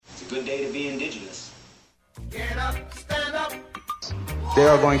Good day to be indigenous. Get up, stand up. They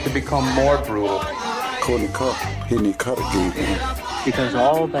are going to become more brutal. Because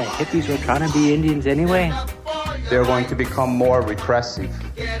all the hippies were trying to be Indians anyway. They're going to become more repressive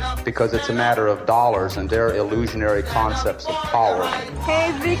because it's a matter of dollars and their illusionary concepts of power.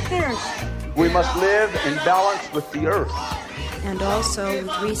 Hey, Victor. We must live in balance with the earth. And also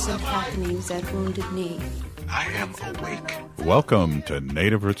with recent happenings at Wounded Knee. I am awake. Welcome to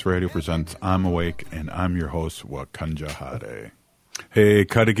Native Roots Radio Presents I'm Awake, and I'm your host, Wakanja Hade. Hey,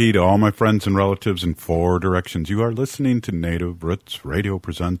 Kadagi to all my friends and relatives in four directions. You are listening to Native Roots Radio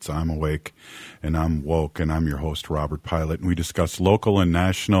Presents I'm Awake, and I'm woke, and I'm your host, Robert Pilot, and we discuss local and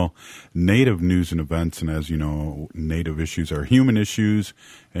national Native news and events, and as you know, Native issues are human issues,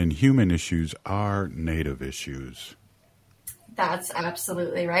 and human issues are Native issues. That's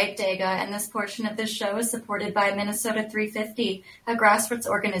absolutely right, Dega, and this portion of this show is supported by Minnesota 350, a grassroots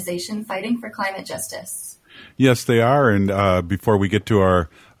organization fighting for climate justice. Yes, they are, and before we get to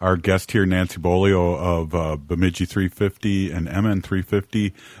our guest here, Nancy Beaulieu of Bemidji 350 and MN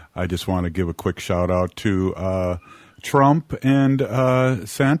 350, I just want to give a quick shout-out to Trump and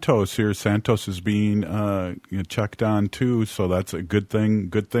Santos here. Santos is being checked on, too, so that's a good thing.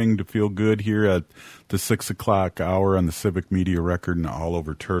 Good thing to feel good here at the 6 o'clock hour on the Civic Media Record and all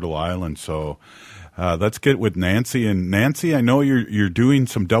over Turtle Island. So let's get with Nancy. And Nancy, I know you're doing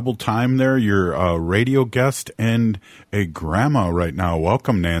some double time there. You're a radio guest and a grandma right now.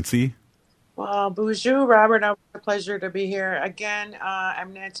 Welcome, Nancy. Well, bonjour, Robert. It's a pleasure to be here again.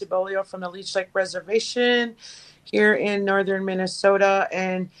 I'm Nancy Beaulieu from the Leech Lake Reservation here in northern Minnesota.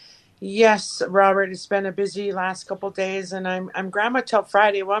 And yes, Robert, it's been a busy last couple of days, and I'm grandma till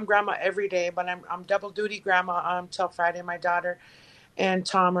Friday. Well, I'm grandma every day, but I'm double duty grandma till Friday. My daughter and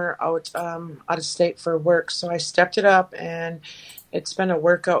Tom are out of state for work, so I stepped it up, and it's been a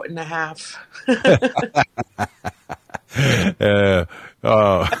workout and a half.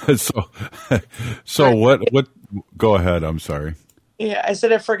 So what? Go ahead. I'm sorry. Yeah, I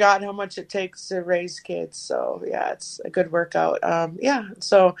said I forgot how much it takes to raise kids. So yeah, it's a good workout.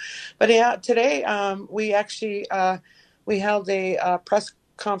 Today we actually we held a press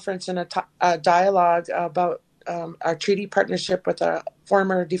conference and a dialogue about our treaty partnership with our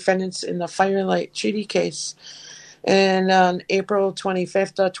former defendants in the Firelight Treaty case. And on April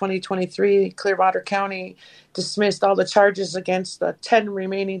 25th, 2023, Clearwater County dismissed all the charges against the 10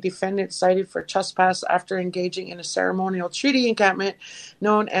 remaining defendants cited for trespass after engaging in a ceremonial treaty encampment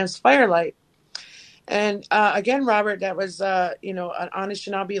known as Firelight. And again, Robert, that was an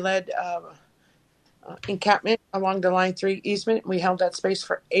Anishinaabe-led encampment along the Line 3 easement. We held that space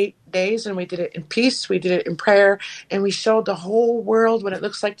for 8 days, and we did it in peace. We did it in prayer, and we showed the whole world what it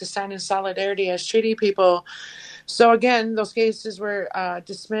looks like to stand in solidarity as treaty people. So again, those cases were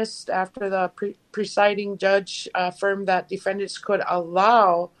dismissed after the presiding judge affirmed that defendants could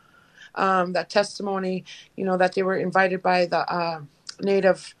allow that testimony, that they were invited by the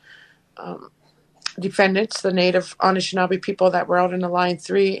Native defendants, the Native Anishinaabe people that were out in the Line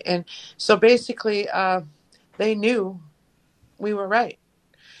 3. And so basically they knew we were right.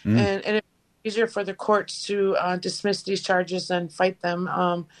 And it's easier for the courts to dismiss these charges than fight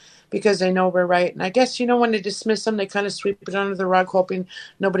them because they know we're right. And I guess, when they dismiss them, they kind of sweep it under the rug, hoping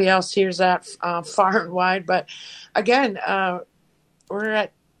nobody else hears that far and wide. But again, we're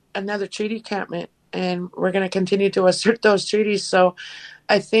at another treaty encampment, and we're going to continue to assert those treaties. So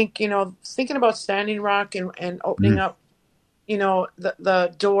I think, thinking about Standing Rock and opening up,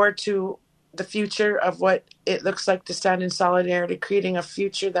 the door to the future of what it looks like to stand in solidarity, creating a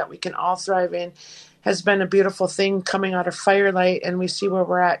future that we can all thrive in, has been a beautiful thing coming out of Firelight. And we see where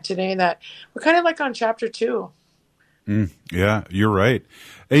we're at today, that we're kind of like on chapter 2. Yeah, you're right.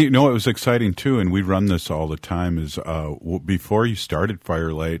 Hey, it was exciting too, and we run this all the time, is before you started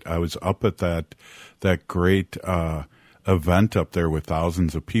Firelight, I was up at that great event up there with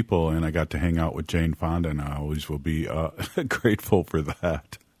thousands of people, and I got to hang out with Jane Fonda, and I always will be grateful for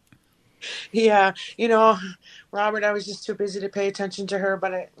that. Yeah, Robert, I was just too busy to pay attention to her,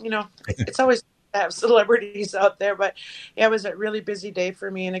 but it's always have celebrities out there. But yeah, it was a really busy day for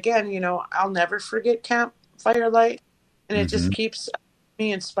me. And again, I'll never forget Camp Firelight, and it just keeps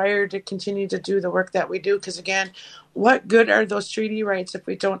me inspired to continue to do the work that we do. Because again, what good are those treaty rights if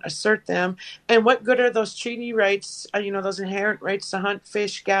we don't assert them? And what good are those treaty rights, those inherent rights to hunt,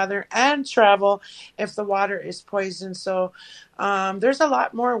 fish, gather, and travel if the water is poisoned? So there's a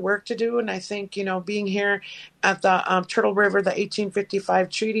lot more work to do. And I think, being here at the Turtle River, the 1855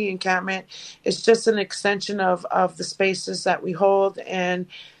 treaty encampment, is just an extension of the spaces that we hold. And,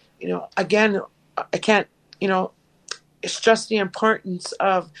 again, I can't, stress the importance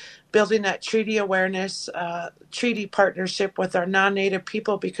of building that treaty awareness, treaty partnership with our non-Native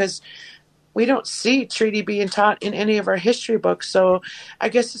people, because we don't see treaty being taught in any of our history books. So I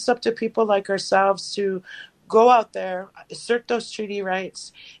guess it's up to people like ourselves to go out there, assert those treaty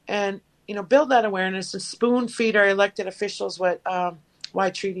rights, and build that awareness and spoon feed our elected officials why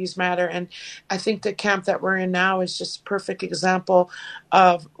treaties matter. And I think the camp that we're in now is just a perfect example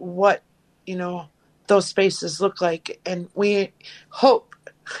of what those spaces look like. And we hope,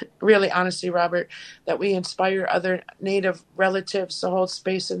 really honestly, Robert, that we inspire other Native relatives to hold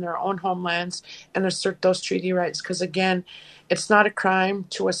space in their own homelands and assert those treaty rights. Because again, it's not a crime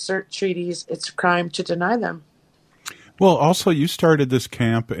to assert treaties, it's a crime to deny them. Well, also, you started this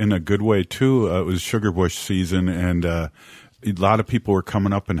camp in a good way, too. It was sugar bush season, and a lot of people were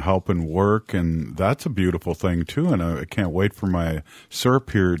coming up and helping work, and that's a beautiful thing, too. And I can't wait for my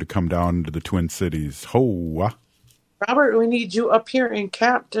syrup here to come down to the Twin Cities. Ho! Robert, we need you up here in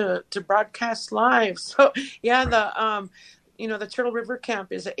camp to broadcast live. So, yeah, the Turtle River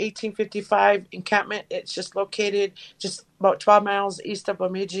Camp is an 1855 encampment. It's just located just about 12 miles east of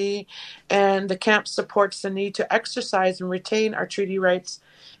Bemidji, and the camp supports the need to exercise and retain our treaty rights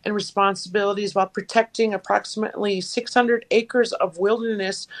and responsibilities while protecting approximately 600 acres of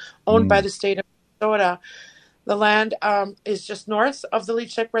wilderness owned by the state of Minnesota. The land is just north of the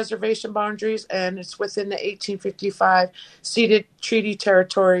Leech Lake Reservation boundaries, and it's within the 1855 ceded treaty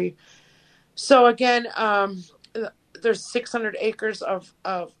territory. So again, there's 600 acres of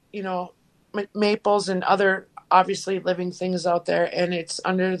maples and other obviously living things out there, and it's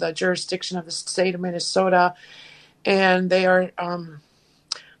under the jurisdiction of the state of Minnesota, and they are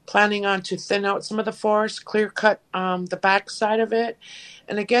planning on to thin out some of the forest, clear cut the back side of it.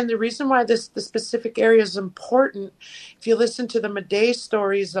 And again, the reason why the specific area is important, if you listen to the Madej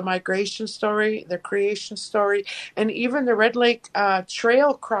stories, the migration story, the creation story, and even the Red Lake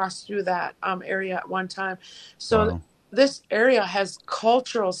Trail crossed through that area at one time. So wow. This area has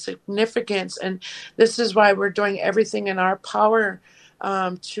cultural significance, and this is why we're doing everything in our power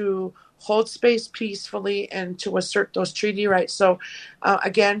to hold space peacefully and to assert those treaty rights. So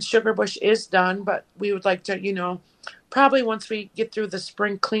again, Sugar Bush is done, but we would like to, probably once we get through the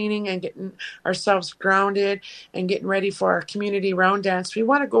spring cleaning and getting ourselves grounded and getting ready for our community round dance, we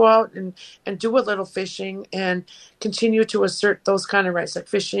want to go out and do a little fishing and continue to assert those kind of rights, like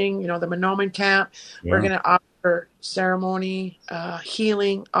fishing, the Menomin camp. Yeah. We're going to offer ceremony,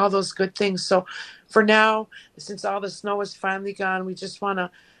 healing, all those good things. So for now, since all the snow is finally gone, we just want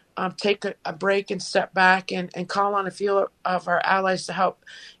to take a break and step back and call on a few of our allies to help.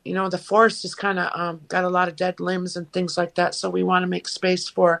 The forest is kind of got a lot of dead limbs and things like that. So we want to make space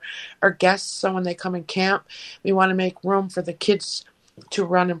for our guests. So when they come and camp, we want to make room for the kids to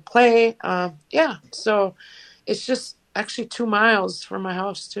run and play. So it's just actually 2 miles from my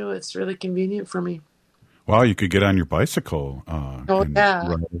house too. It's really convenient for me. Wow, you could get on your bicycle. Yeah.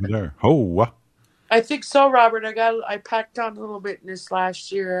 Run over there. Oh, I think so, Robert. I packed on a little bit in this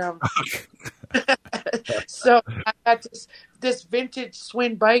last year. So I got this vintage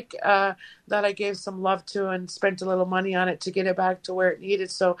Swin bike that I gave some love to and spent a little money on it to get it back to where it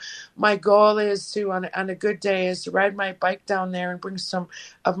needed. So my goal is to, on a good day, is to ride my bike down there and bring some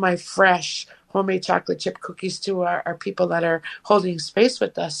of my fresh homemade chocolate chip cookies to our people that are holding space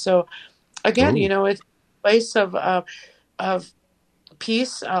with us. So again, it's a place of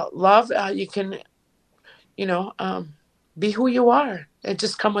peace, love. You can be who you are and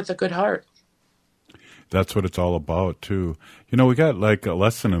just come with a good heart. That's what it's all about, too. We got like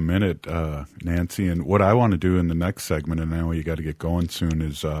less than a minute, Nancy, and what I want to do in the next segment, and I know you got to get going soon,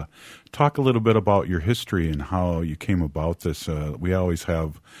 is talk a little bit about your history and how you came about this. We always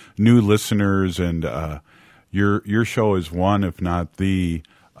have new listeners, and your show is one, if not the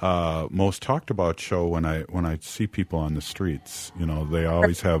most talked about show when I see people on the streets. They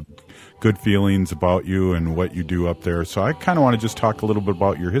always have good feelings about you and what you do up there. So I kind of want to just talk a little bit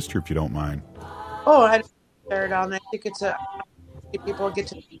about your history, if you don't mind. Oh, I think people get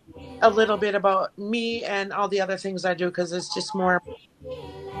to a little bit about me and all the other things I do, because it's just more.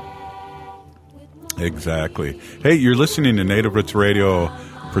 Exactly. Hey, you're listening to Native Roots Radio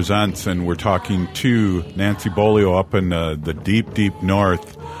Presents, and we're talking to Nancy Beaulieu up in the deep, deep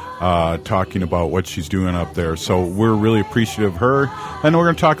north, talking about what she's doing up there. So we're really appreciative of her, and we're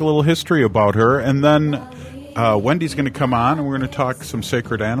going to talk a little history about her, and then Wendy's going to come on, and we're going to talk some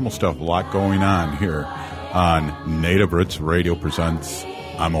sacred animal stuff. A lot going on here on Native Roots Radio Presents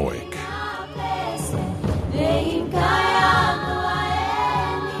I'm Awake.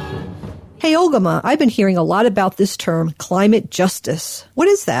 Hey, Hey, Ogama, I've been hearing a lot about this term, climate justice. What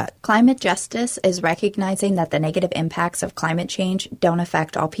is that? Climate justice is recognizing that the negative impacts of climate change don't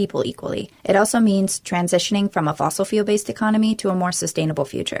affect all people equally. It also means transitioning from a fossil fuel-based economy to a more sustainable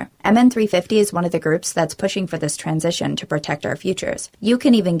future. MN350 is one of the groups that's pushing for this transition to protect our futures. You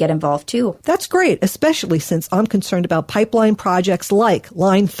can even get involved too. That's great, especially since I'm concerned about pipeline projects like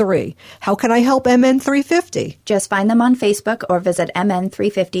Line 3. How can I help MN350? Just find them on Facebook or visit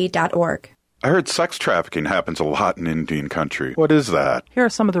mn350.org. I heard sex trafficking happens a lot in Indian country. What is that? Here are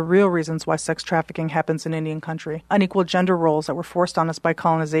some of the real reasons why sex trafficking happens in Indian country. Unequal gender roles that were forced on us by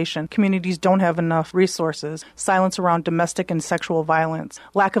colonization. Communities don't have enough resources. Silence around domestic and sexual violence.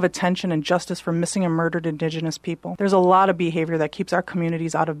 Lack of attention and justice for missing and murdered Indigenous people. There's a lot of behavior that keeps our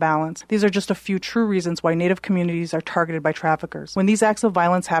communities out of balance. These are just a few true reasons why Native communities are targeted by traffickers. When these acts of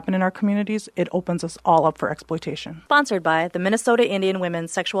violence happen in our communities, it opens us all up for exploitation. Sponsored by the Minnesota Indian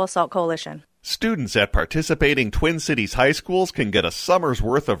Women's Sexual Assault Coalition. Students at participating Twin Cities high schools can get a summer's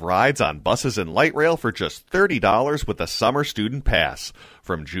worth of rides on buses and light rail for just $30 with a summer student pass.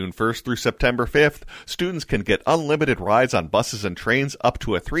 From June 1st through September 5th, students can get unlimited rides on buses and trains up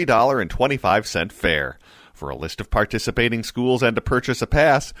to a $3.25 fare. For a list of participating schools and to purchase a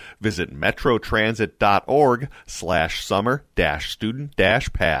pass, visit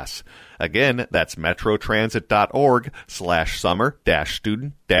metrotransit.org/summer-student-pass. Again, that's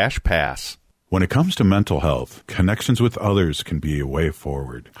metrotransit.org/summer-student-pass. When it comes to mental health, connections with others can be a way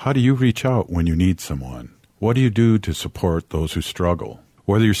forward. How do you reach out when you need someone? What do you do to support those who struggle?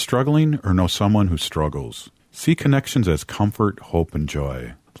 Whether you're struggling or know someone who struggles, see connections as comfort, hope, and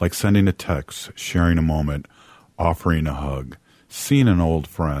joy. Like sending a text, sharing a moment, offering a hug, seeing an old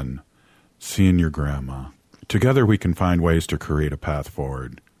friend, seeing your grandma. Together we can find ways to create a path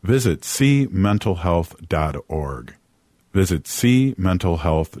forward. Visit cmentalhealth.org. Visit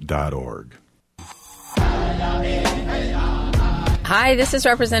cmentalhealth.org. Hi, this is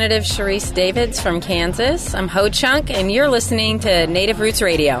Representative Sharice Davids from Kansas. I'm Ho Chunk, and you're listening to Native Roots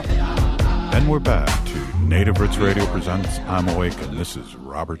Radio. And we're back to Native Roots Radio presents I'm Awake, and this is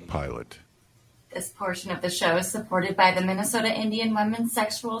Robert Pilot. This portion of the show is supported by the Minnesota Indian Women's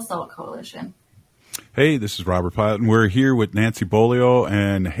Sexual Assault Coalition. Hey, this is Robert Pilot, and we're here with Nancy Beaulieu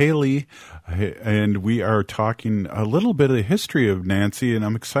and Haley, and we are talking a little bit of the history of Nancy, and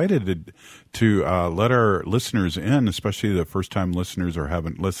I'm excited to let our listeners in, especially the first-time listeners or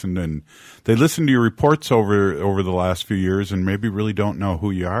haven't listened, and they listen to your reports over the last few years and maybe really don't know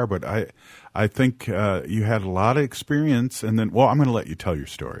who you are, but I think you had a lot of experience, and then, well, I'm going to let you tell your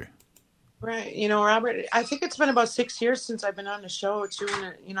story. Right. You know, Robert, I think it's been about 6 years since I've been on the show too,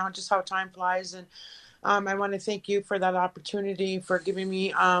 and you know, just how time flies. And I want to thank you for that opportunity, for giving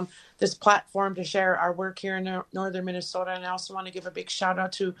me this platform to share our work here in northern Minnesota. And I also want to give a big shout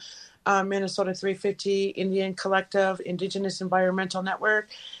out to Minnesota 350, Indian Collective, Indigenous Environmental Network,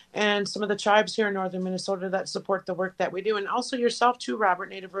 and some of the tribes here in northern Minnesota that support the work that we do. And also yourself too, Robert.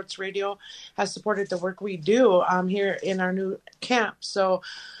 Native Roots Radio has supported the work we do here in our new camp. So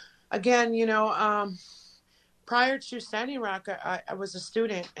again, you know, prior to Standing Rock, I was a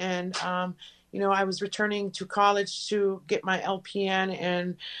student, and, you know, I was returning to college to get my LPN,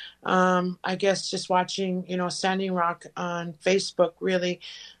 and I guess just watching, you know, Standing Rock on Facebook really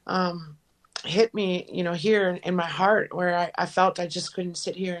hit me, you know, here in my heart, where I felt I just couldn't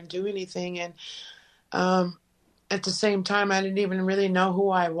sit here and do anything. And at the same time, I didn't even really know who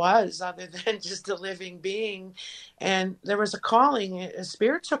I was other than just a living being. And there was a calling, a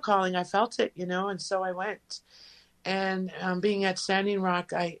spiritual calling. I felt it, you know, and so I went. And being at Standing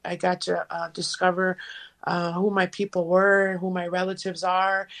Rock, I got to discover who my people were, who my relatives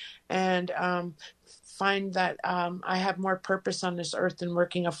are, and find that I have more purpose on this earth than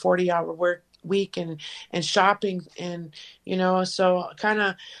working a 40-hour work week and shopping, and you know, so kind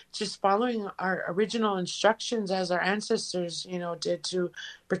of just following our original instructions as our ancestors, you know, did, to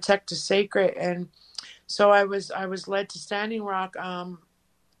protect the sacred. And so I was led to Standing Rock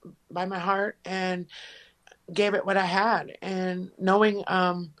by my heart, and gave it what I had. And knowing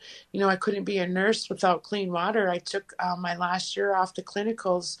you know, I couldn't be a nurse without clean water, I took my last year off the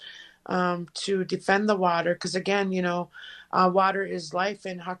clinicals to defend the water, because again, you know, water is life,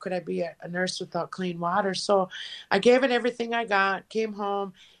 and how could I be a nurse without clean water? So I gave it everything I got, came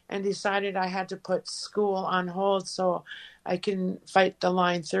home, and decided I had to put school on hold so I can fight the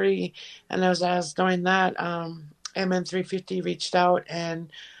Line 3. And as I was doing that, MN350 reached out and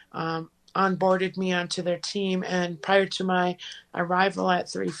onboarded me onto their team. And prior to my arrival at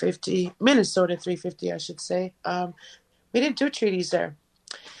 350, Minnesota 350, I should say, we didn't do treaties there.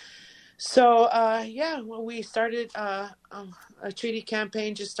 So, when we started a treaty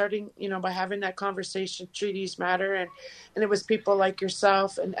campaign, just starting, by having that conversation, treaties matter. And it was people like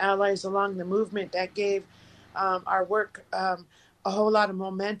yourself and allies along the movement that gave our work a whole lot of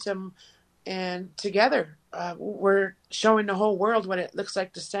momentum. And together, we're showing the whole world what it looks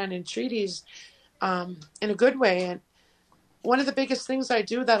like to stand in treaties in a good way. And one of the biggest things I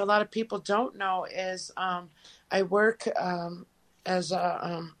do that a lot of people don't know is I work as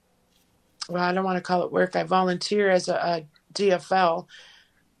a well, I don't want to call it work. I volunteer as a DFL,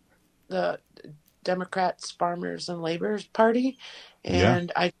 the Democrats, Farmers, and Laborers Party.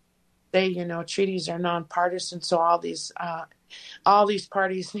 And I say, treaties are nonpartisan, so all these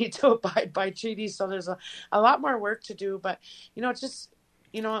parties need to abide by treaties. So there's a lot more work to do. But,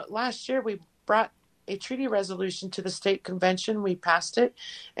 last year we brought a treaty resolution to the state convention. We passed it,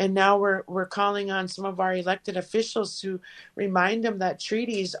 and now we're calling on some of our elected officials to remind them that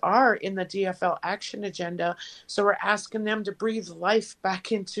treaties are in the DFL action agenda. So we're asking them to breathe life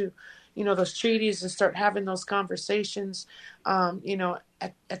back into, those treaties and start having those conversations, at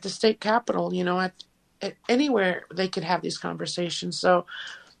the state capitol, at anywhere they could have these conversations. So,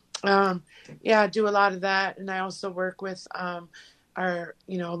 I do a lot of that, and I also work with our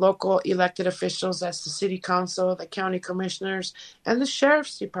local elected officials, that's the city council, the county commissioners, and the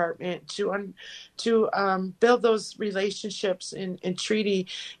sheriff's department to build those relationships in treaty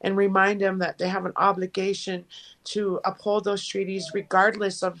and remind them that they have an obligation to uphold those treaties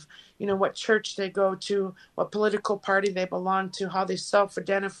regardless of what church they go to, what political party they belong to, how they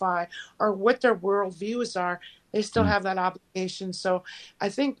self-identify, or what their worldviews are. They still have that obligation. So I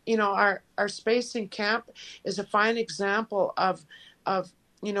think, our space in camp is a fine example of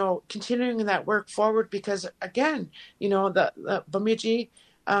continuing that work forward because, again, the Bemidji,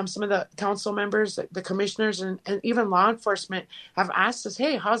 some of the council members, the commissioners, and even law enforcement have asked us,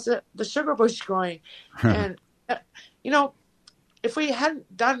 hey, how's the sugar bush going? And, if we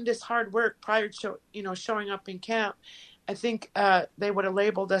hadn't done this hard work prior to, showing up in camp, I think they would have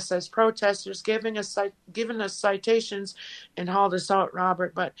labeled us as protesters, given us citations, and hauled us out,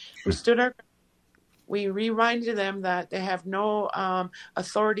 Robert. But we stood our ground. We reminded them that they have no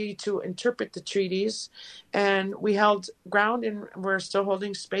authority to interpret the treaties, and we held ground, and we're still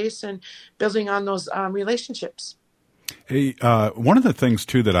holding space and building on those relationships. Hey, one of the things,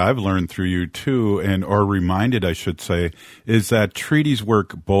 too, that I've learned through you, too, or reminded, I should say, is that treaties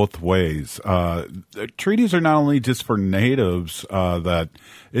work both ways. Treaties are not only just for natives, that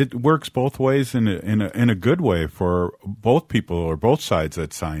it works both ways in a good way for both people or both sides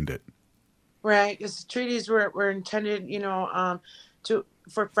that signed it. Right, because treaties were intended,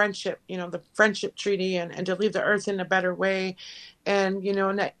 for friendship, the friendship treaty and to leave the earth in a better way. And,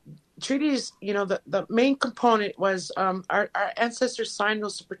 treaties, the main component was our ancestors signed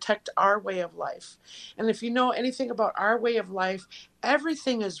those to protect our way of life. And if you know anything about our way of life,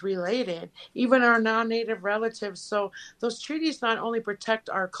 everything is related, even our non-native relatives. So those treaties not only protect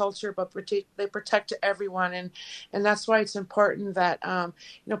our culture, but they protect everyone. And that's why it's important that,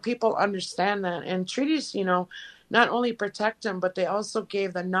 people understand that. And treaties, not only protect them, but they also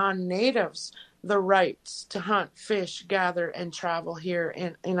gave the non-natives the rights to hunt, fish, gather, and travel here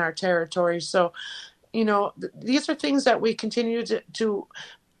in our territory. So, these are things that we continue to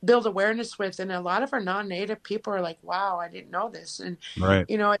build awareness with. And a lot of our non-native people are like, wow, I didn't know this. And, right.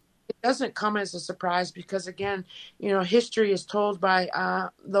 It doesn't come as a surprise because, again, history is told by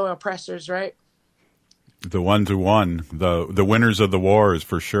the oppressors, right? The ones who won, the winners of the wars,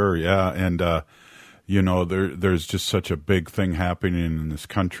 for sure, yeah. And, there's just such a big thing happening in this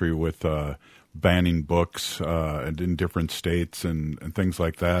country with banning books in different states and things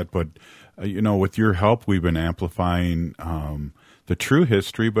like that. But, with your help, we've been amplifying the true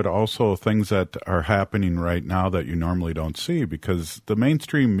history, but also things that are happening right now that you normally don't see, because the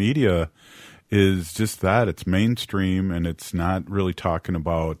mainstream media is just that. It's mainstream, and it's not really talking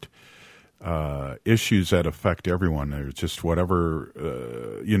about issues that affect everyone. There's just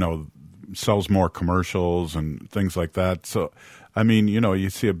whatever, sells more commercials and things like that. So, I mean, you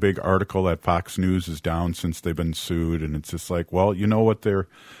see a big article that Fox News is down since they've been sued, and it's just like, well, what their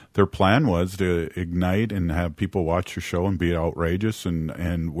plan was to ignite and have people watch your show and be outrageous,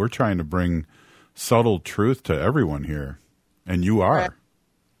 and we're trying to bring subtle truth to everyone here, and you are.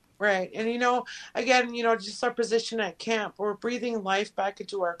 Right. And, again, just our position at camp, we're breathing life back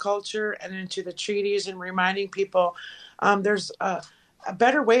into our culture and into the treaties and reminding people there's a a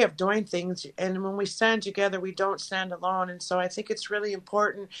better way of doing things. And when we stand together, we don't stand alone. And so I think it's really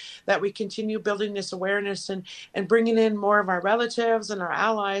important that we continue building this awareness and bringing in more of our relatives and our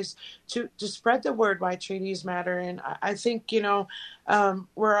allies to spread the word why treaties matter. And I think,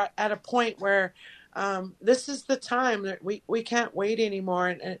 we're at a point where this is the time that we can't wait anymore.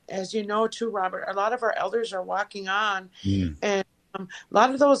 And as you know, too, Robert, a lot of our elders are walking on, and a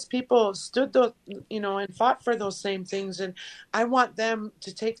lot of those people stood, and fought for those same things. And I want them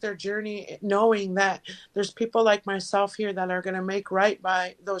to take their journey knowing that there's people like myself here that are going to make right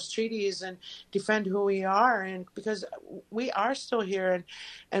by those treaties and defend who we are. And because we are still here,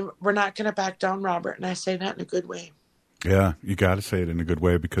 and we're not going to back down, Robert. And I say that in a good way. Yeah, you got to say it in a good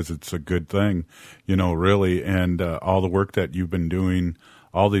way because it's a good thing, really. And all the work that you've been doing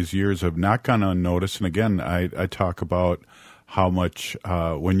all these years have not gone unnoticed. And again, I talk about how much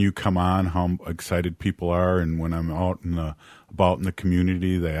when you come on, how excited people are, and when I'm out in the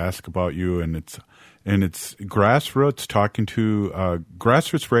community, they ask about you, and it's grassroots talking to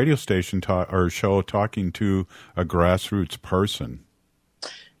grassroots radio station or show talking to a grassroots person.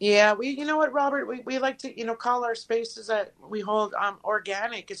 Yeah, you know what, Robert, we like to, call our spaces that we hold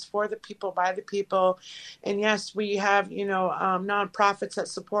organic. It's for the people, by the people. And yes, we have, nonprofits that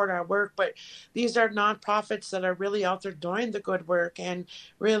support our work, but these are nonprofits that are really out there doing the good work and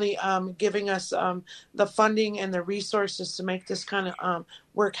really giving us the funding and the resources to make this kind of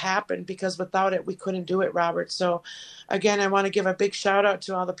work happen, because without it, we couldn't do it, Robert. So again, I want to give a big shout out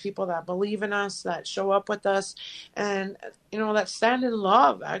to all the people that believe in us, that show up with us, and, that stand in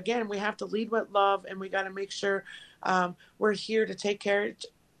love. Again, we have to lead with love, and we got to make sure we're here to take care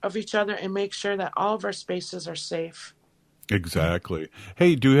of each other and make sure that all of our spaces are safe. Exactly.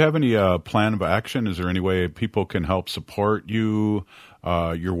 Hey, do you have any plan of action? Is there any way people can help support you,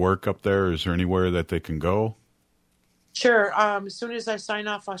 your work up there? Is there anywhere that they can go? Sure. As soon as I sign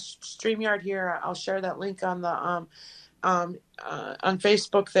off on StreamYard here, I'll share that link on the on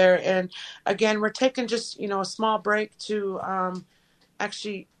Facebook there. And again, we're taking just a small break to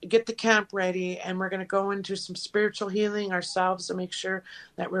actually get the camp ready, and we're going to go into some spiritual healing ourselves to make sure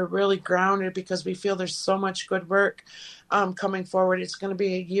that we're really grounded, because we feel there's so much good work coming forward. It's going to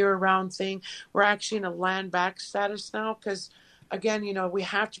be a year-round thing. We're actually in a land back status now because, again, we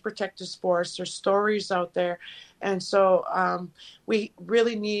have to protect this forest. There's stories out there. And so we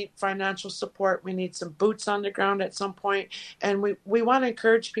really need financial support. We need some boots on the ground at some point. And we want to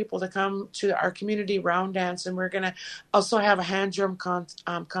encourage people to come to our community round dance. And we're going to also have a hand drum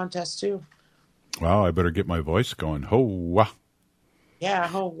contest too. Wow, I better get my voice going. Ho-wah. Yeah,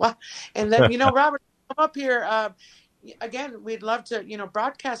 ho-wah. And then, Robert, come up here. Again, we'd love to,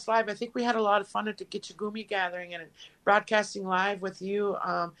 broadcast live. I think we had a lot of fun at the Gitchagumi gathering, and broadcasting live with you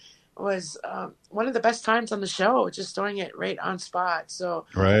was one of the best times on the show, just doing it right on spot. So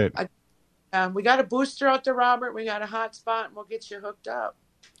right. We got a booster out there, Robert. We got a hot spot, and we'll get you hooked up.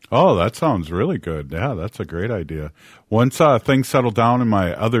 Oh, that sounds really good. Yeah, that's a great idea. Once things settle down in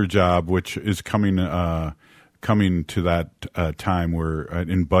my other job, which is coming to that time, we're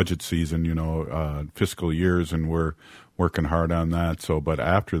in budget season, fiscal years, and we're working hard on that. So, but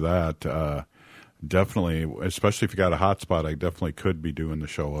after that, definitely, especially if you got a hot spot, I definitely could be doing the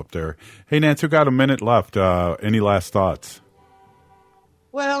show up there. Hey, Nancy, we've got a minute left. Any last thoughts?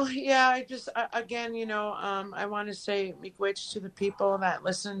 Well, yeah, I just, again, I want to say miigwech to the people that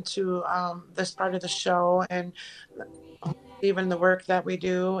listen to this part of the show and even the work that we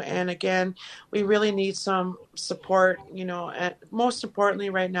do. And again, we really need some support, and most importantly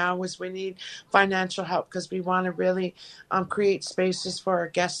right now is we need financial help, because we want to really create spaces for our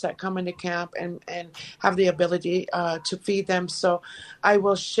guests that come into camp and have the ability to feed them. So I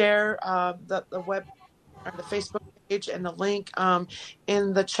will share the web or the Facebook page and the link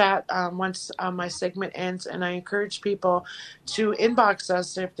in the chat once my segment ends. And I encourage people to inbox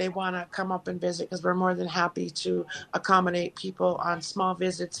us if they want to come up and visit, because we're more than happy to accommodate people on small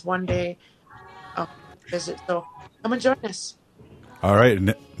visits, one day visit. So come and join us. All right.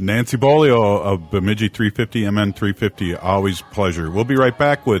 Nancy Beaulieu of Bemidji 350, MN 350. Always pleasure. We'll be right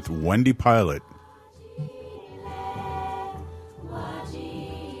back with Wendy Pilot.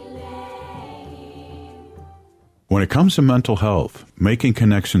 When it comes to mental health, making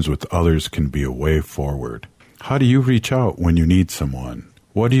connections with others can be a way forward. How do you reach out when you need someone?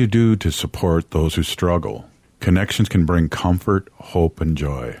 What do you do to support those who struggle? Connections can bring comfort, hope, and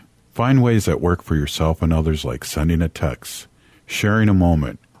joy. Find ways that work for yourself and others, like sending a text, sharing a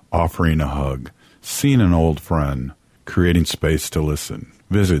moment, offering a hug, seeing an old friend, creating space to listen.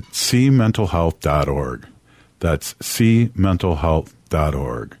 Visit cmentalhealth.org. That's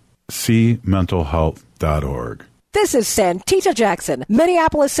cmentalhealth.org. cmentalhealth.org. This is Santita Jackson,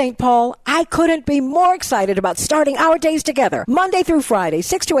 Minneapolis, St. Paul. I couldn't be more excited about starting our days together, Monday through Friday,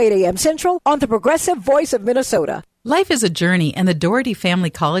 6 to 8 a.m. Central, on the Progressive Voice of Minnesota. Life is a journey, and the Doherty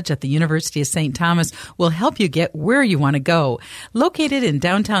Family College at the University of St. Thomas will help you get where you want to go. Located in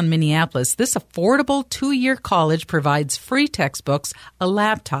downtown Minneapolis, this affordable 2-year college provides free textbooks, a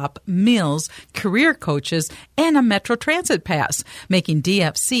laptop, meals, career coaches, and a Metro Transit pass, making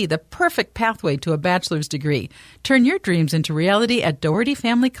DFC the perfect pathway to a bachelor's degree. Turn your dreams into reality at Doherty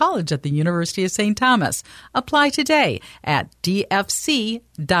Family College at the University of St. Thomas. Apply today at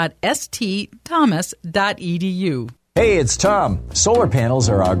dfc.stthomas.edu. Hey, it's Tom. Solar panels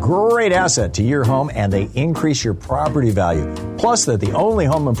are a great asset to your home, and they increase your property value. Plus, they're the only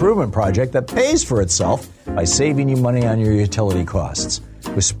home improvement project that pays for itself by saving you money on your utility costs.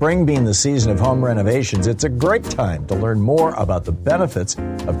 With spring being the season of home renovations, it's a great time to learn more about the benefits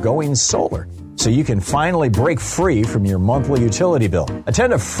of going solar, so you can finally break free from your monthly utility bill.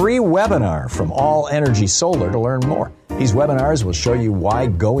 Attend a free webinar from All Energy Solar to learn more. These webinars will show you why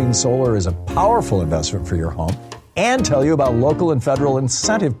going solar is a powerful investment for your home and tell you about local and federal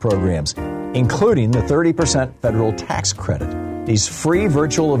incentive programs, including the 30% federal tax credit. These free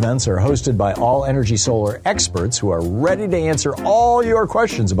virtual events are hosted by All Energy Solar experts who are ready to answer all your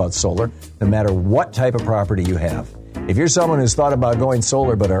questions about solar, no matter what type of property you have. If you're someone who's thought about going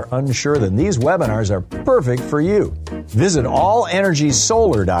solar but are unsure, then these webinars are perfect for you. Visit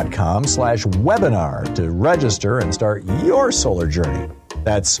allenergysolar.com/webinar to register and start your solar journey.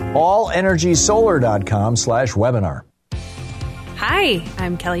 That's allenergysolar.com/webinar. Hi,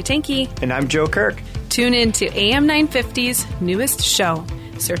 I'm Kelly Tanky. And I'm Joe Kirk. Tune in to AM 950's newest show,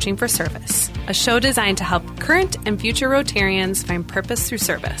 Searching for Service, a show designed to help current and future Rotarians find purpose through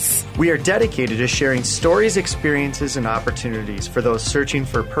service. We are dedicated to sharing stories, experiences, and opportunities for those searching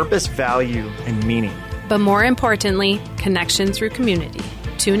for purpose, value, and meaning. But more importantly, connection through community.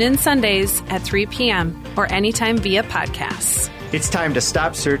 Tune in Sundays at 3 p.m. or anytime via podcasts. It's time to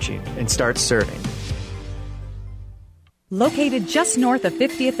stop searching and start serving. Located just north of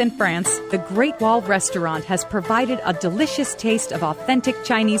 50th in France, the Great Wall Restaurant has provided a delicious taste of authentic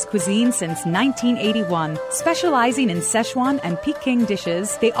Chinese cuisine since 1981. Specializing in Szechuan and Peking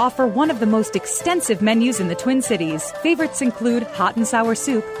dishes, they offer one of the most extensive menus in the Twin Cities. Favorites include hot and sour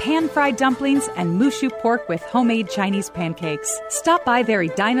soup, pan-fried dumplings, and mushu pork with homemade Chinese pancakes. Stop by their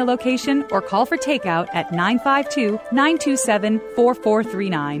Edina location or call for takeout at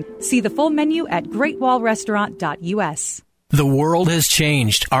 952-927-4439. See the full menu at greatwallrestaurant.us. The world has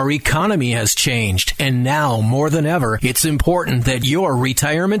changed. Our economy has changed. And now, more than ever, it's important that your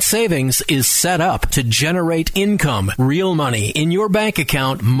retirement savings is set up to generate income, real money, in your bank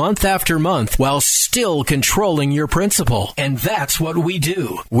account month after month while still controlling your principal. And that's what we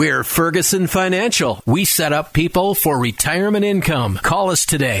do. We're Ferguson Financial. We set up people for retirement income. Call us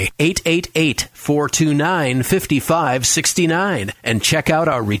today, 888-429-5569, and check out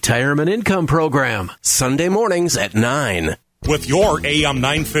our retirement income program. Sunday mornings at 9. With your AM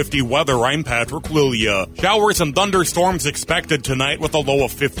 950 weather, I'm Patrick Lilia. Showers and thunderstorms expected tonight with a low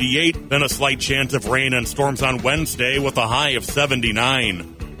of 58, then a slight chance of rain and storms on Wednesday with a high of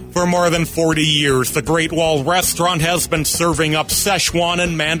 79. For more than 40 years, the Great Wall Restaurant has been serving up Szechuan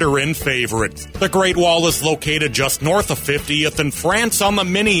and Mandarin favorites. The Great Wall is located just north of 50th in France on the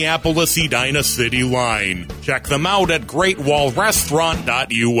Minneapolis-Edina City line. Check them out at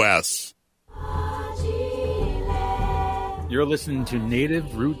greatwallrestaurant.us. You're listening to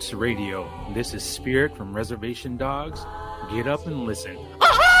Native Roots Radio. This is Spirit from Reservation Dogs. Get up and listen.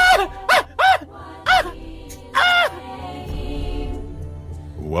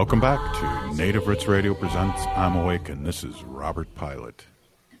 Welcome back to Native Roots Radio presents I'm Awake, and this is Robert Pilot.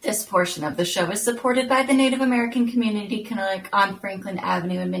 This portion of the show is supported by the Native American Community Clinic on Franklin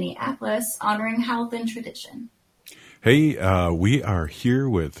Avenue in Minneapolis, honoring health and tradition. Hey, we are here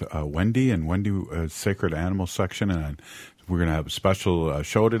with Wendy and Wendy's Sacred Animal section, and we're going to have a special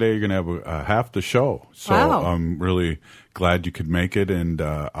show today. You're going to have half the show. So wow. I'm really glad you could make it, and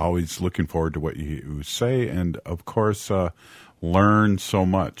always looking forward to what you say. And, of course, learn so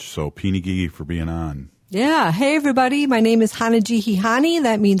much. So Pinigi for being on. Yeah. Hey, everybody. My name is Hanaji.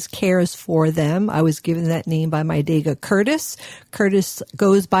 That means cares for them. I was given that name by my Dega Curtis. Curtis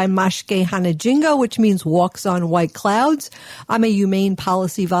goes by Mashke Hanajingo, which means walks on white clouds. I'm a humane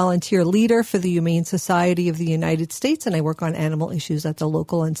policy volunteer leader for the Humane Society of the United States, and I work on animal issues at the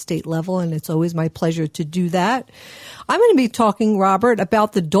local and state level, and it's always my pleasure to do that. I'm going to be talking, Robert,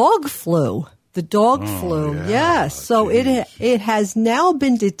 about the dog flu. The dog flu, yes. So it has now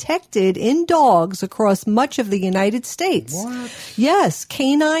been detected in dogs across much of the United States. What? Yes,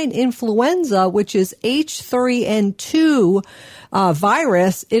 canine influenza, which is H3N2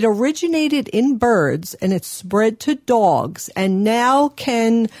 virus. It originated in birds and it spread to dogs and now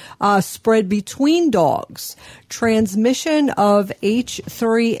can spread between dogs. Transmission of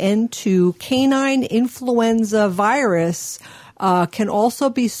H3N2 canine influenza virus can also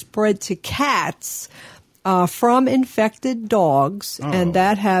be spread to cats from infected dogs, and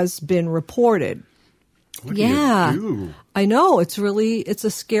that has been reported. What do you do? I know. It's a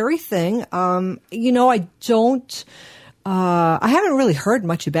scary thing. I haven't really heard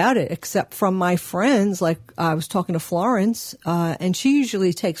much about it except from my friends. Like I was talking to Florence, and she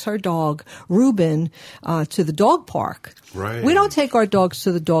usually takes her dog, Reuben, to the dog park. Right. We don't take our dogs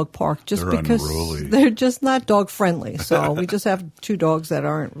to the dog park just They're because unruly. they're just not dog friendly. So we just have 2 dogs that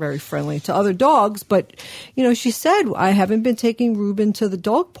aren't very friendly to other dogs. But, she said, I haven't been taking Reuben to the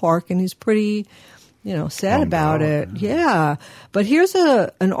dog park, and he's pretty, sad about it. Yeah. But here's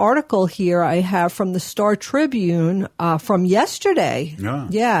an article here I have from the Star Tribune from yesterday. Yeah.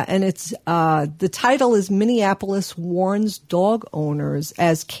 Yeah. And it's the title is Minneapolis Warns Dog Owners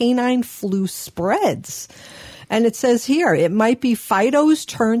as Canine Flu Spreads. And it says here, it might be Fido's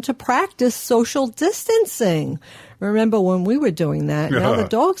turn to practice social distancing. Remember when we were doing that? Now the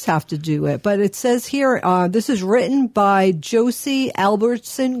dogs have to do it. But it says here, this is written by Josie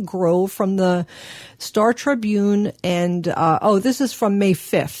Albertson Grove from the Star Tribune. And, this is from May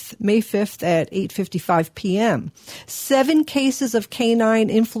 5th at 8:55 p.m. 7 cases of canine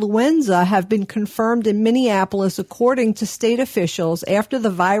influenza have been confirmed in Minneapolis, according to state officials, after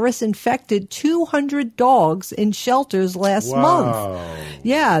the virus infected 200 dogs in shelters last month.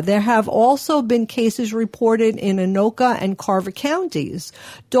 Yeah, there have also been cases reported in Anoka and Carver counties.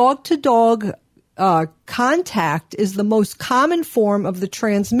 Dog-to-dog contact is the most common form of the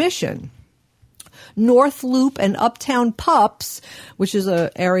transmission. North Loop and Uptown Pups, which is an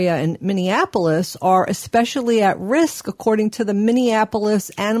area in Minneapolis, are especially at risk, according to the Minneapolis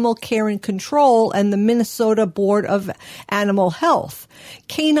Animal Care and Control and the Minnesota Board of Animal Health.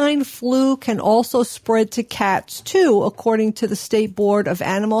 Canine flu can also spread to cats, too, according to the State Board of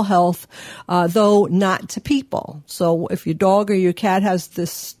Animal Health, though not to people. So if your dog or your cat has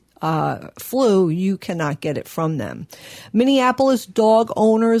this flu, you cannot get it from them. Minneapolis dog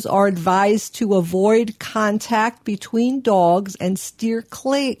owners are advised to avoid contact between dogs and steer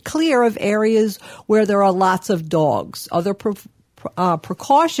clear of areas where there are lots of dogs. Other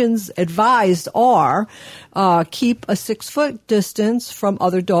precautions advised are keep a 6-foot distance from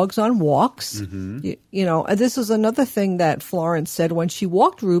other dogs on walks. Mm-hmm. This is another thing that Florence said when she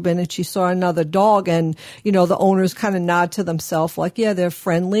walked Reuben and she saw another dog, and the owners kind of nod to themselves like, yeah, they're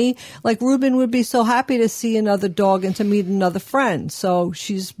friendly. Like Reuben would be so happy to see another dog and to meet another friend. So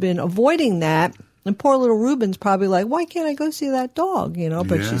she's been avoiding that. And poor little Reuben's probably like, why can't I go see that dog?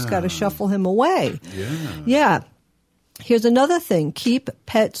 But she's got to shuffle him away. Yeah. Here's another thing. Keep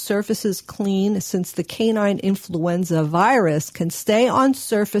pet surfaces clean, since the canine influenza virus can stay on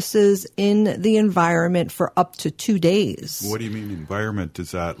surfaces in the environment for up to 2 days. What do you mean environment?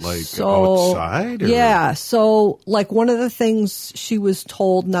 Is that outside? Or? Yeah. So like one of the things she was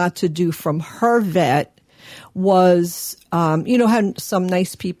told not to do from her vet was, how some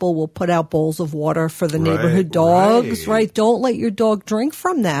nice people will put out bowls of water for the neighborhood dogs, right? Don't let your dog drink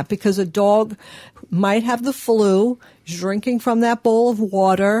from that, because a dog might have the flu drinking from that bowl of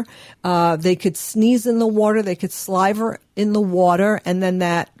water. They could sneeze in the water. They could saliva in the water, and then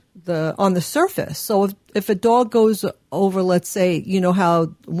on the surface. So if a dog goes over, let's say,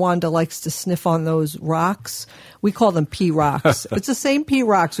 how Wanda likes to sniff on those rocks? We call them pea rocks. It's the same pea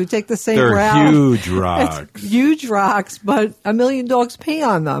rocks. We take the same route. They're huge rocks. It's huge rocks, but a million dogs pee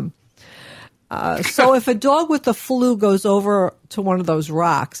on them. So if a dog with the flu goes over to one of those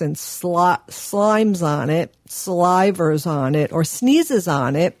rocks and slimes on it, salivers on it, or sneezes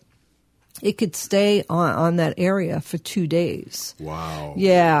on it, it could stay on that area for 2 days. Wow.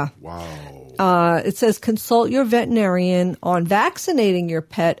 Yeah. Wow. It says consult your veterinarian on vaccinating your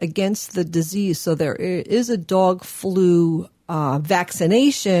pet against the disease. So there is a dog flu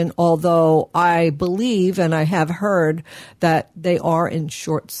vaccination, although I believe and I have heard that they are in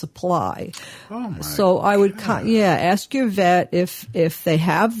short supply. Oh my so I would, ask your vet if they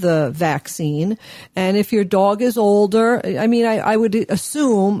have the vaccine. And if your dog is older, I would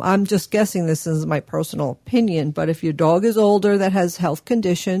assume, I'm just guessing, this is my personal opinion, but if your dog is older that has health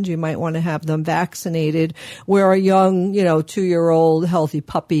conditions, you might want to have them vaccinated, where a young, 2-year-old healthy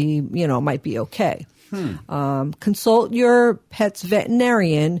puppy, might be okay. Consult your pet's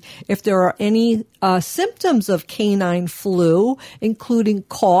veterinarian if there are any symptoms of canine flu, including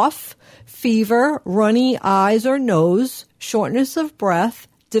cough, fever, runny eyes or nose, shortness of breath,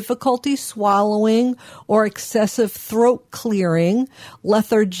 difficulty swallowing or excessive throat clearing,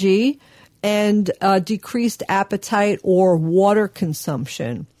 lethargy, and decreased appetite or water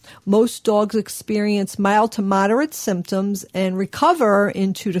consumption. Most dogs experience mild to moderate symptoms and recover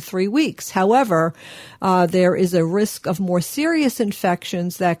in 2 to 3 weeks. However, there is a risk of more serious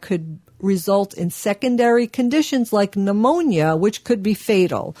infections that could result in secondary conditions like pneumonia, which could be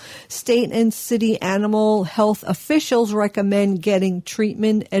fatal. State and city animal health officials recommend getting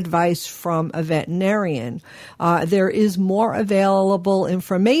treatment advice from a veterinarian. There is more available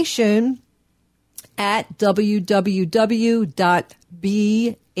information at www.bah.state.mn.us.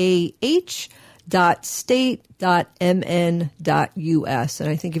 And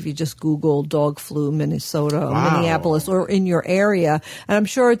I think if you just Google dog flu Minnesota or Minneapolis or in your area, and I'm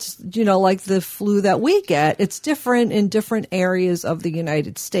sure it's, like the flu that we get, it's different in different areas of the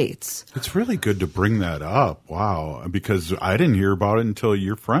United States. It's really good to bring that up. Wow. Because I didn't hear about it until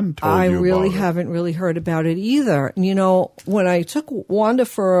your friend told you about it. I really haven't really heard about it either. When I took Wanda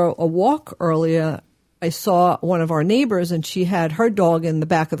for a walk earlier, I saw one of our neighbors, and she had her dog in the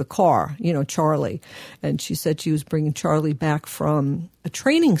back of the car, Charlie. And she said she was bringing Charlie back from a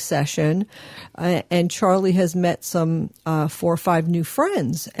training session, and Charlie has met some 4 or 5 new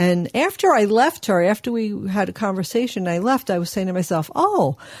friends. And after I left her, after we had a conversation, I left, I was saying to myself,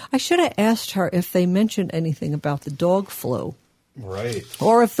 I should have asked her if they mentioned anything about the dog flu. Right.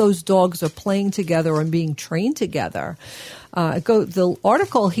 Or if those dogs are playing together and being trained together. The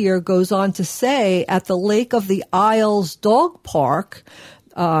article here goes on to say, at the Lake of the Isles Dog Park,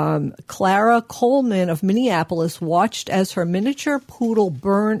 Clara Coleman of Minneapolis watched as her miniature poodle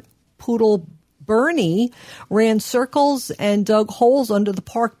Bernie ran circles and dug holes under the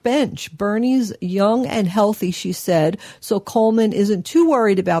park bench. Bernie's young and healthy, she said, so Coleman isn't too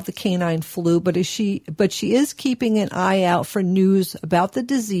worried about the canine flu, but she is keeping an eye out for news about the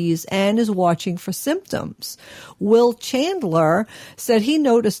disease and is watching for symptoms. Will Chandler said he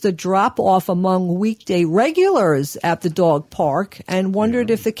noticed a drop-off among weekday regulars at the dog park and wondered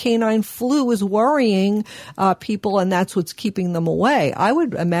if the canine flu is worrying people and that's what's keeping them away. I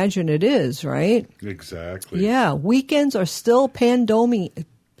would imagine it is, right? Exactly. Yeah. Weekends are still pandemonium.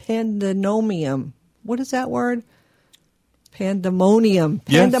 What is that word? Pandemonium.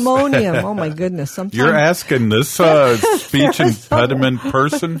 Yes. Oh, my goodness. Sometimes you're asking this speech impediment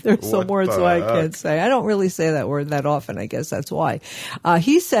person? There's some words I can't say. I don't really say that word that often. I guess that's why.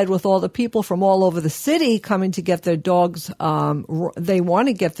 He said with all the people from all over the city coming to get their dogs, they want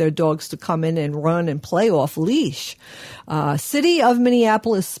to get their dogs to come in and run and play off leash. City of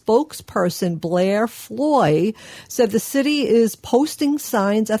Minneapolis spokesperson Blair Floy said the city is posting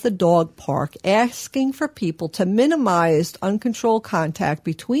signs at the dog park asking for people to minimize uncontrolled contact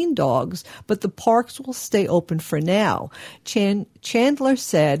between dogs, but the parks will stay open for now. Chandler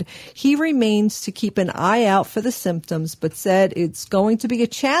said he remains to keep an eye out for the symptoms, but said it's going to be a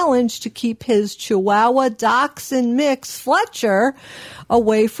challenge to keep his Chihuahua Dachshund mix, Fletcher,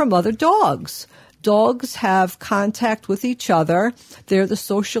 away from other dogs. Dogs have contact with each other. They're the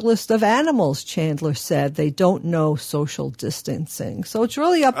socialist of animals, Chandler said. They don't know social distancing. So it's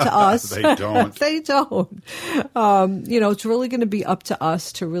really up to us. They don't. They don't. It's really going to be up to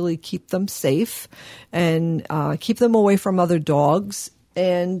us to really keep them safe and keep them away from other dogs.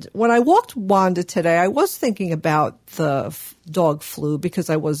 And when I walked Wanda today, I was thinking about the dog flu because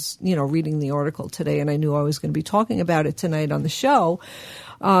I was, reading the article today and I knew I was going to be talking about it tonight on the show.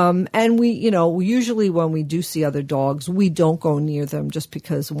 And we, usually when we do see other dogs, we don't go near them just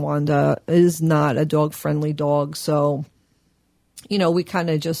because Wanda is not a dog-friendly dog. So, we kind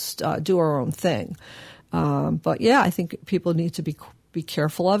of just do our own thing. But yeah, I think people need to be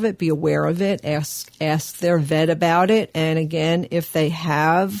careful of it, be aware of it, ask their vet about it. And again, if they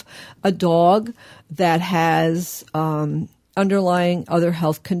have a dog that has underlying other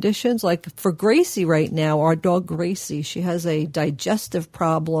health conditions, like for Gracie right now, our dog Gracie, she has a digestive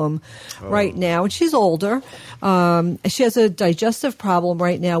problem right now, and she's older. She has a digestive problem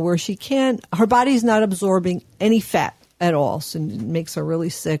right now where her body's not absorbing any fat at all, so it makes her really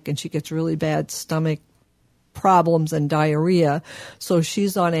sick, and she gets really bad stomach problems and diarrhea. So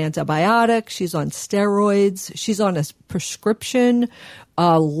she's on antibiotics, she's on steroids, she's on a prescription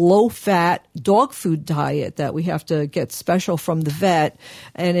low-fat dog food diet that we have to get special from the vet,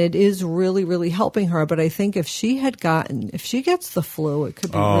 and it is really, really helping her. But I think if she gets the flu, it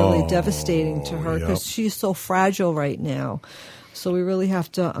could be really devastating to her because she's so fragile right now. So we really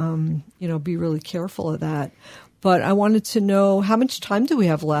have to, be really careful of that. But I wanted to know, how much time do we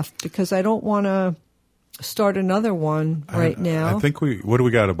have left? Because I don't want to start another one right now. I think what do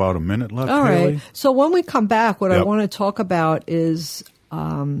we got, about a minute left? All Haley? right. So when we come back, what I want to talk about is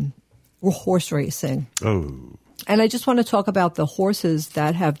horse racing. Oh. And I just want to talk about the horses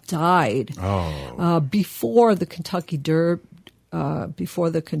that have died before the Kentucky Derby.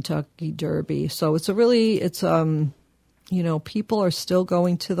 So people are still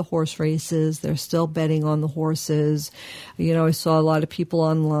going to the horse races. They're still betting on the horses. I saw a lot of people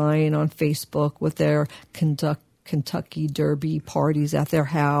online on Facebook with their Kentucky Derby parties at their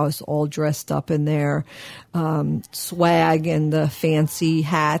house, all dressed up in their swag and the fancy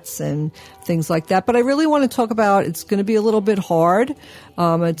hats and things like that. But I really want to talk about, it's going to be a little bit hard.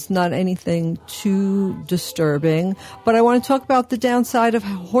 It's not anything too disturbing, but I want to talk about the downside of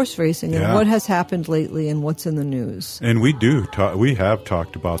horse racing and what has happened lately and what's in the news. And we have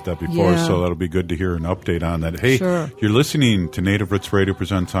talked about that before, so that'll be good to hear an update on that. Hey, You're listening to Native Roots Radio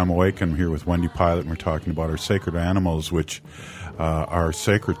Presents I'm Awake. I'm here with Wendy Pilot, and we're talking about our sacred animals, which are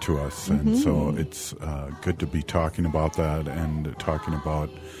sacred to us. And so it's good to be talking about that and talking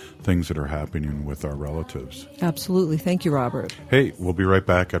about things that are happening with our relatives. Absolutely. Thank you, Robert. Hey, we'll be right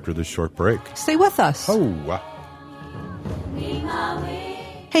back after this short break. Stay with us. Oh,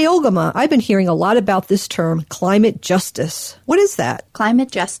 Hey, Ogama, I've been hearing a lot about this term, climate justice. What is that?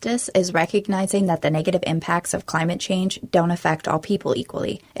 Climate justice is recognizing that the negative impacts of climate change don't affect all people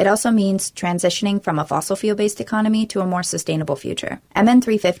equally. It also means transitioning from a fossil fuel-based economy to a more sustainable future.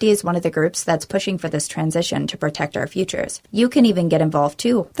 MN350 is one of the groups that's pushing for this transition to protect our futures. You can even get involved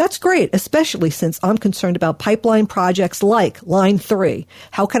too. That's great, especially since I'm concerned about pipeline projects like Line 3.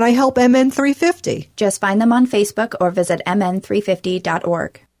 How can I help MN350? Just find them on Facebook or visit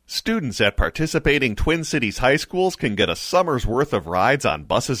mn350.org. Students at participating Twin Cities high schools can get a summer's worth of rides on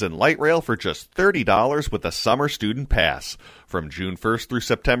buses and light rail for just $30 with a summer student pass. From June 1st through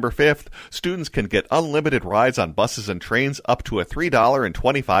September 5th, students can get unlimited rides on buses and trains up to a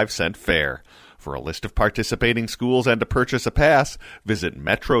 $3.25 fare. For a list of participating schools and to purchase a pass, visit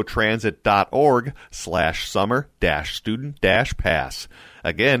metrotransit.org/summer-student-pass.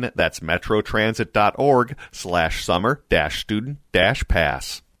 Again, that's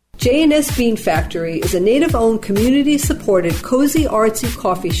metrotransit.org/summer-student-pass. J&S Bean Factory is a native-owned, community-supported, cozy, artsy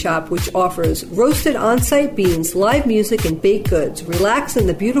coffee shop which offers roasted on-site beans, live music, and baked goods. Relax in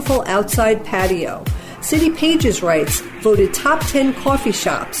the beautiful outside patio. City Pages writes, voted top 10 coffee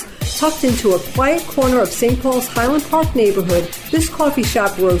shops. Tucked into a quiet corner of St. Paul's Highland Park neighborhood, this coffee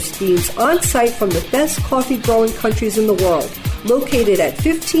shop roasts beans on-site from the best coffee-growing countries in the world. Located at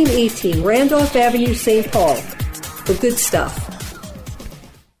 1518 Randolph Avenue, St. Paul. The good stuff.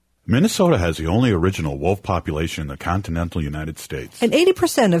 Minnesota has the only original wolf population in the continental United States. And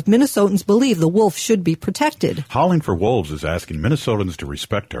 80% of Minnesotans believe the wolf should be protected. Howling for Wolves is asking Minnesotans to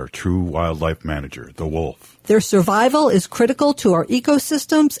respect our true wildlife manager, the wolf. Their survival is critical to our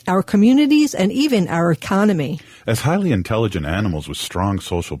ecosystems, our communities, and even our economy. As highly intelligent animals with strong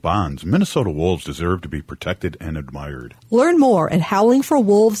social bonds, Minnesota wolves deserve to be protected and admired. Learn more at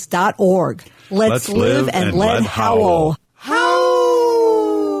howlingforwolves.org. Let's live and let howl. Howl!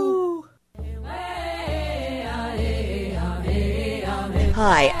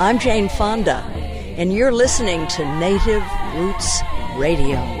 Hi, I'm Jane Fonda, and you're listening to Native Roots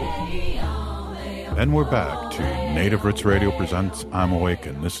Radio. And we're back to Native Roots Radio presents I'm Awake,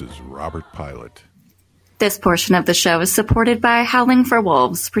 and this is Robert Pilot. This portion of the show is supported by Howling for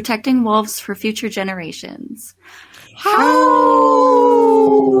Wolves, protecting wolves for future generations.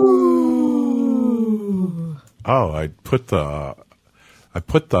 Oh, I put the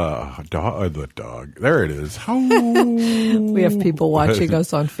dog. There it is. We have people watching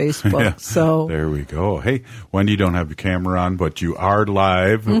us on Facebook. So there we go. Hey, Wendy, you don't have the camera on, but you are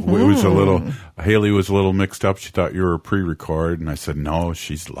live. It was Haley was a little mixed up. She thought you were pre-record, and I said, no,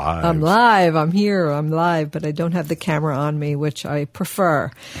 she's live. I'm live. I'm here. I'm live, but I don't have the camera on me, which I prefer.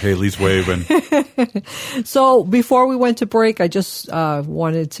 Haley's waving. So before we went to break, I just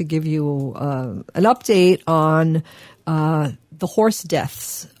wanted to give you an update on the horse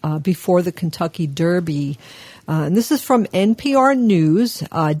deaths before the Kentucky Derby. And this is from NPR News,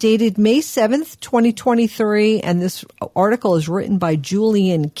 dated May 7th, 2023, and this article is written by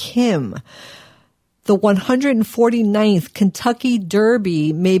Julian Kim. The 149th Kentucky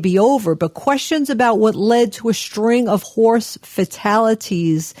Derby may be over, but questions about what led to a string of horse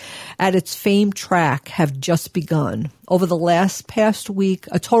fatalities at its famed track have just begun. Over the past week,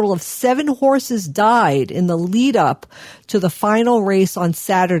 a total of 7 horses died in the lead up to the final race on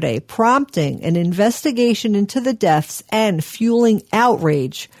Saturday, prompting an investigation into the deaths and fueling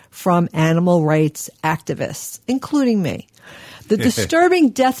outrage from animal rights activists, including me. The disturbing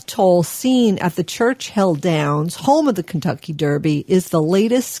death toll seen at the Churchill Downs, home of the Kentucky Derby, is the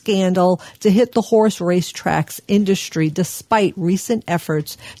latest scandal to hit the horse racetracks industry despite recent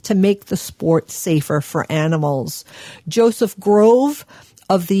efforts to make the sport safer for animals. Joseph Grove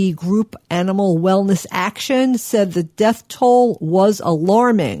of the group Animal Wellness Action said the death toll was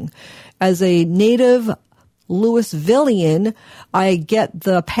alarming. As a native Louisvillian, I get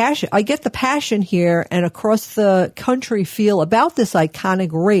the passion here and across the country feel about this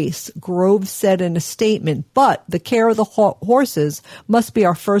iconic race, Grove said in a statement, but the care of the horses must be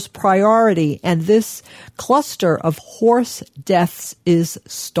our first priority, and this cluster of horse deaths is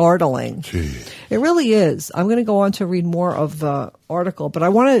startling. Jeez. It really is. I'm going to go on to read more of the article, but I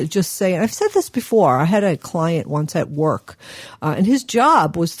want to just say, and I've said this before, I had a client once at work, and his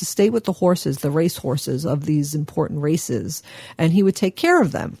job was to stay with the horses, the race horses of these important races, and he would take care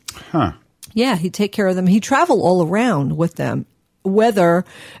of them. Huh. Yeah, he'd take care of them. He'd travel all around with them, whether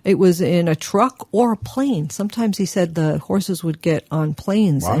it was in a truck or a plane. Sometimes he said the horses would get on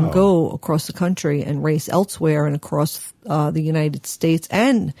planes and go across the country and race elsewhere and across the United States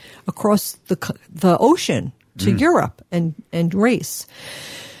and across the ocean to Europe and race.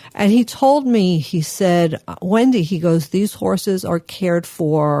 And he told me, he said, Wendy, he goes, these horses are cared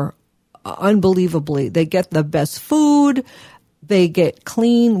for unbelievably. They get the best food. They get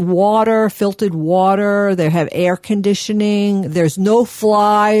clean water, filtered water. They have air conditioning. There's no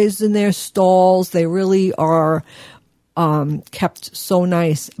flies in their stalls. They really are kept so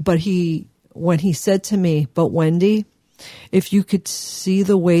nice. But when he said to me, but Wendy, if you could see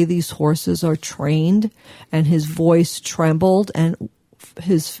the way these horses are trained, and his voice trembled and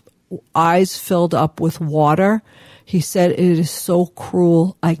his eyes filled up with water, he said, it is so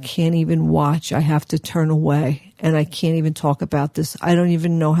cruel. I can't even watch. I have to turn away, and I can't even talk about this. I don't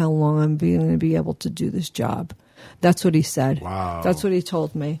even know how long I'm going to be able to do this job. That's what he said. Wow. That's what he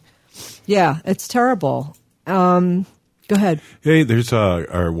told me. Yeah, it's terrible. Go ahead. Hey, there's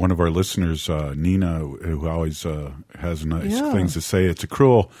one of our listeners, Nina, who always has nice things to say. It's a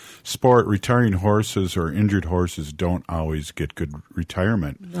cruel sport. Retiring horses or injured horses don't always get good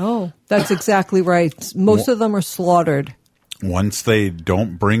retirement. No, that's exactly right. Most of them are slaughtered. Once they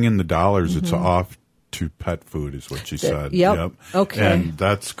don't bring in the dollars, it's off to pet food, is what she said. Yep. Okay. And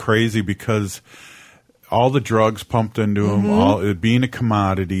that's crazy because all the drugs pumped into them, all it being a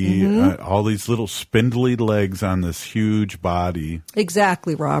commodity, all these little spindly legs on this huge body.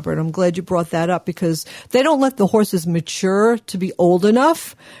 Exactly, Robert. I'm glad you brought that up because they don't let the horses mature to be old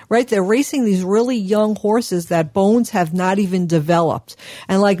enough, right? They're racing these really young horses that bones have not even developed.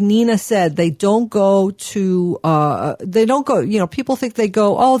 And like Nina said, they don't go, people think they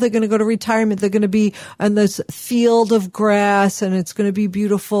go, they're going to go to retirement. They're going to be on this field of grass and it's going to be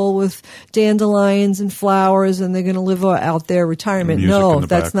beautiful with dandelions and flowers and they're going to live out their retirement. No,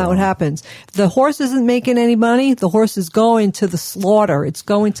 that's not what happens. The horse isn't making any money. The horse is going to the slaughter. It's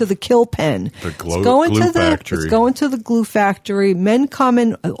going to the kill pen. The glue factory. It's going to the glue factory. Men come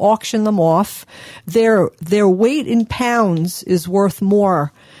and auction them off. Their weight in pounds is worth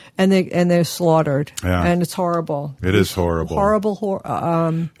more. And they're slaughtered. Yeah. And it's horrible. It is horrible. Horrible.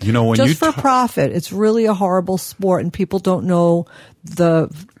 When just for profit. It's really a horrible sport, and people don't know the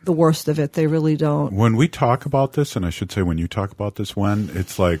worst of it. They really don't. When we talk about this, and I should say when you talk about this,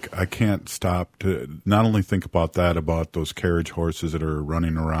 it's like I can't stop to not only think about that, about those carriage horses that are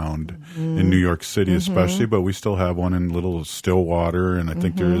running around in New York City especially, but we still have one in Little Stillwater, and I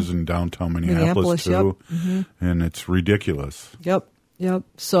think there is in downtown Minneapolis too. Yep. And it's ridiculous. Yep.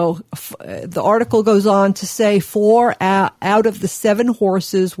 So the article goes on to say 4 out of the 7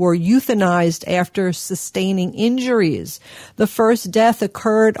 horses were euthanized after sustaining injuries. The first death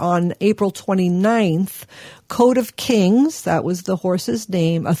occurred on April 29th. Coat of Kings, that was the horse's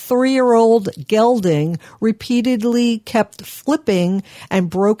name, a 3-year-old gelding repeatedly kept flipping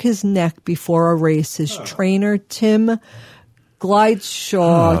and broke his neck before a race. His trainer, Tim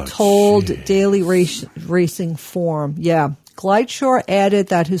Glideshaw, told Daily Racing Form. Yeah. Glideshaw added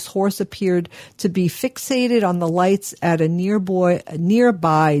that his horse appeared to be fixated on the lights at a nearby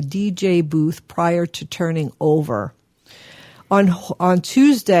DJ booth prior to turning over. On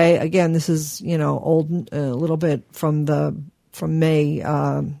Tuesday, again, this is old, a little bit from May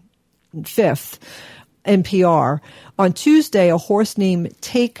 5th. NPR. On Tuesday, a horse named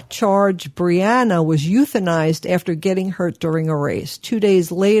Take Charge Brianna was euthanized after getting hurt during a race. 2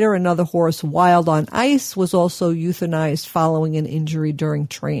 days later, another horse, Wild on Ice, was also euthanized following an injury during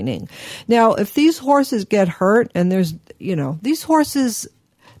training. Now, if these horses get hurt, and there's, these horses,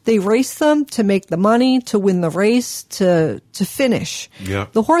 they race them to make the money, to win the race, to finish. Yeah.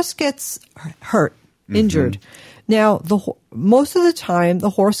 The horse gets hurt, injured. Now, most of the time, the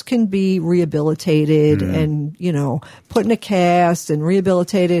horse can be rehabilitated and, put in a cast and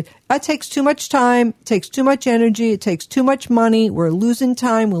rehabilitated. That takes too much time, takes too much energy, it takes too much money. We're losing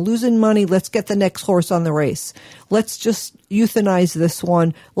time, we're losing money. Let's get the next horse on the race. Let's just euthanize this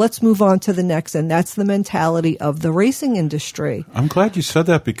one. Let's move on to the next. And that's the mentality of the racing industry. I'm glad you said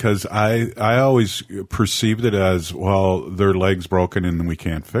that because I always perceived it as, well, their leg's broken and we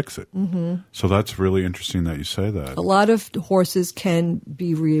can't fix it. So that's really interesting that you say that. A lot of horses can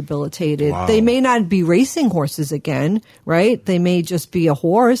be rehabilitated. Wow. They may not be racing horses again, right? They may just be a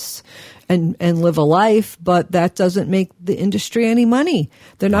horse and live a life, but that doesn't make the industry any money.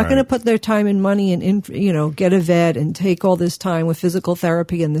 They're not going to put their time and money and get a vet and take all this time with physical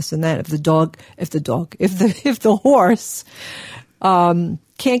therapy and this and that. If the horse can't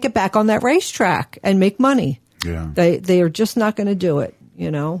get back on that racetrack and make money, they are just not going to do it.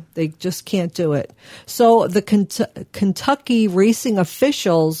 They just can't do it. So the Kentucky racing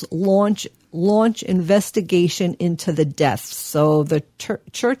officials launch investigation into the deaths. So the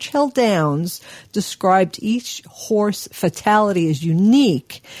Churchill Downs described each horse fatality as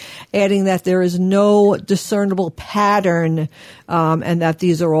unique, adding that there is no discernible pattern, and that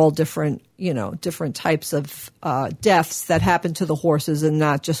these are all different types of deaths that happen to the horses and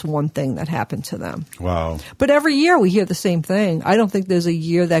not just one thing that happened to them. Wow. But every year we hear the same thing. I don't think there's a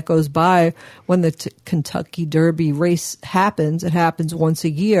year that goes by when the Kentucky Derby race happens. It happens once a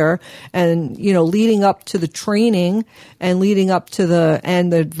year. And, leading up to the training and leading up to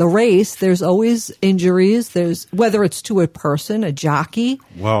the race, there's always injuries. There's, whether it's to a person, a jockey,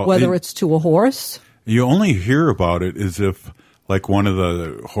 whether it's to a horse. You only hear about it as if, like, one of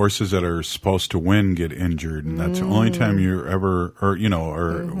the horses that are supposed to win get injured, and that's the only time you're ever, or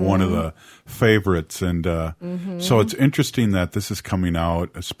one of the favorites. And so it's interesting that this is coming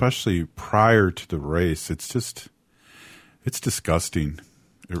out, especially prior to the race. It's disgusting.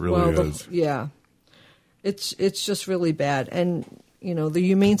 It really is. Yeah. It's just really bad. And, the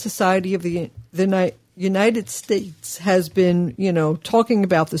Humane Society of the United States has been, talking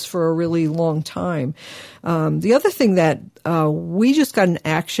about this for a really long time. The other thing that we just got an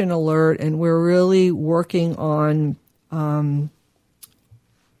action alert, and we're really working on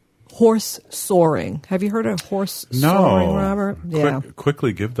horse soaring. Have you heard of horse soaring, Robert? Yeah.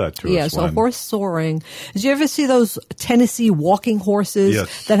 Quickly give that to us. Yeah, so horse soaring. Did you ever see those Tennessee walking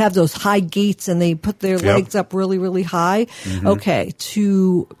horses that have those high gaits and they put their legs up really, really high? Okay,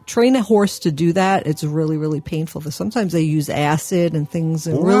 to train a horse to do that, it's really, really painful. Sometimes they use acid and things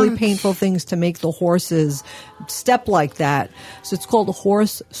and really painful things to make the horses step like that. So it's called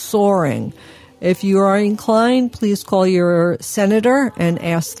horse soaring. If you are inclined, please call your senator and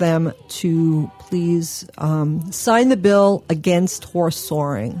ask them to please sign the bill against horse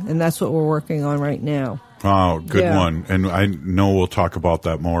soaring. And that's what we're working on right now. Oh, good one. And I know we'll talk about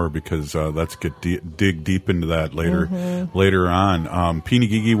that more because let's dig deep into that later on. Peeny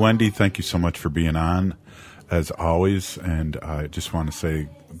Gigi, Wendy, thank you so much for being on, as always. And I just want to say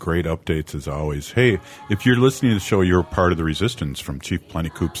great updates as always. Hey, if you're listening to the show, you're part of the resistance from Chief Plenty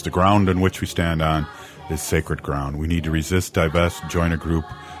Coops. The ground on which we stand on is sacred ground. We need to resist, divest, join a group,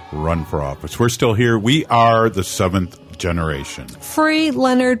 run for office. We're still here. We are the seventh generation. Free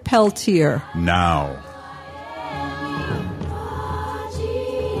Leonard Peltier. Now.